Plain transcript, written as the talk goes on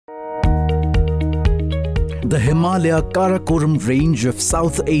The Himalayan Karakoram range of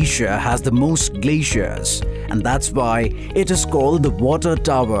South Asia has the most glaciers, and that's why it is called the Water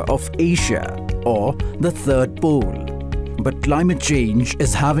Tower of Asia, or the Third Pole. But climate change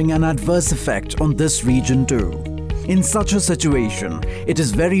is having an adverse effect on this region too. In such a situation, it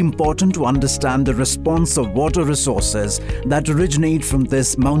is very important to understand the response of water resources that originate from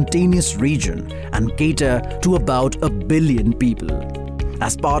this mountainous region and cater to about 1 billion people.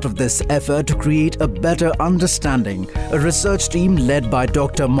 As part of this effort to create a better understanding, a research team led by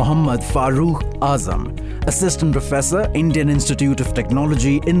Dr. Mohammad Farooq Azam, Assistant Professor, Indian Institute of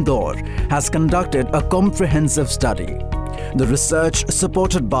Technology, Indore, has conducted a comprehensive study. The research,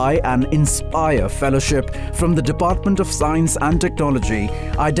 supported by an Inspire Fellowship from the Department of Science and Technology,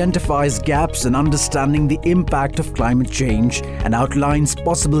 identifies gaps in understanding the impact of climate change and outlines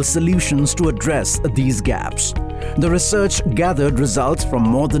possible solutions to address these gaps. The research gathered results from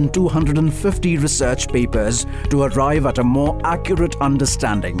more than 250 research papers to arrive at a more accurate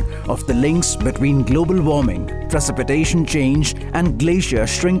understanding of the links between global warming, precipitation change, and glacier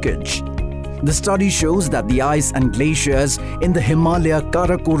shrinkage. The study shows that the ice and glaciers in the Himalayan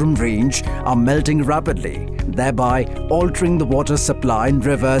Karakoram range are melting rapidly, thereby altering the water supply in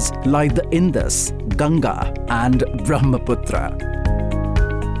rivers like the Indus, Ganga and Brahmaputra.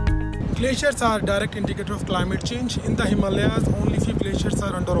 Glaciers are a direct indicator of climate change. In the Himalayas, only few glaciers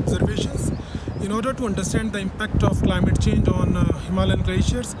are under observations. In order to understand the impact of climate change on Himalayan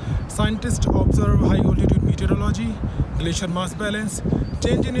glaciers, scientists observe high-altitude meteorology, glacier mass balance,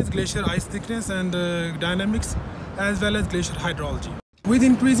 change in its glacier ice thickness and dynamics, as well as glacier hydrology. With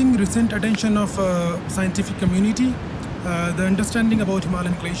increasing recent attention of scientific community, the understanding about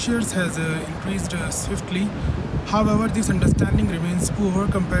Himalayan glaciers has increased swiftly. However, this understanding remains poor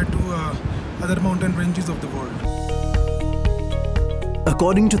compared to other mountain ranges of the world.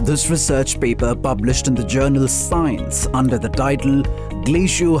 According to this research paper published in the journal Science under the title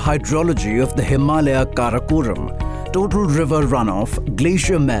Glaciohydrology of the Himalayan Karakoram, total river runoff,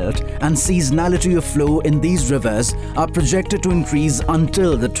 glacier melt and seasonality of flow in these rivers are projected to increase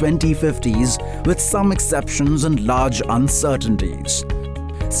until the 2050s, with some exceptions and large uncertainties.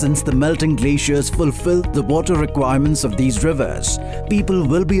 Since the melting glaciers fulfill the water requirements of these rivers, people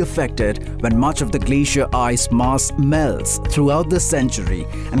will be affected when much of the glacier ice mass melts throughout the century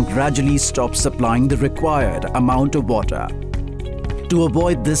and gradually stops supplying the required amount of water. To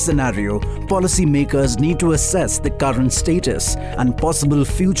avoid this scenario, policymakers need to assess the current status and possible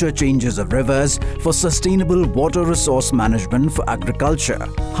future changes of rivers for sustainable water resource management for agriculture,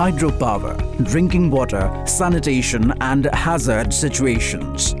 hydropower, drinking water, sanitation and hazard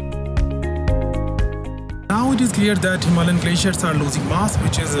situations. Now it is clear that Himalayan glaciers are losing mass,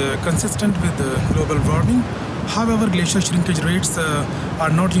 which is consistent with global warming. However, glacier shrinkage rates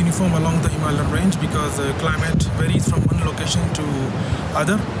are not uniform along the Himalayan range because climate varies from one location to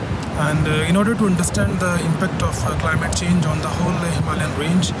other. And in order to understand the impact of climate change on the whole Himalayan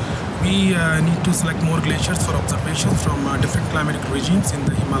range, we need to select more glaciers for observation from different climatic regimes in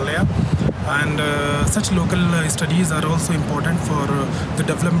the Himalaya. And such local studies are also important for the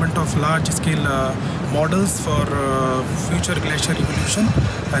development of large-scale models for future glacier evolution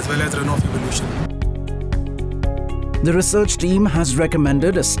as well as runoff evolution. The research team has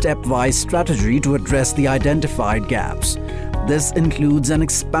recommended a stepwise strategy to address the identified gaps. This includes an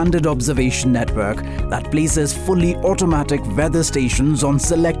expanded observation network that places fully automatic weather stations on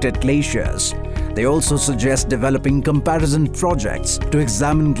selected glaciers. They also suggest developing comparison projects to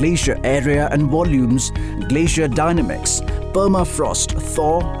examine glacier area and volumes, glacier dynamics, permafrost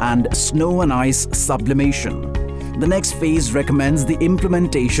thaw, and snow and ice sublimation. The next phase recommends the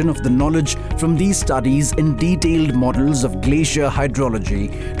implementation of the knowledge from these studies in detailed models of glacier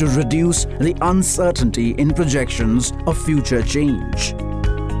hydrology to reduce the uncertainty in projections of future change.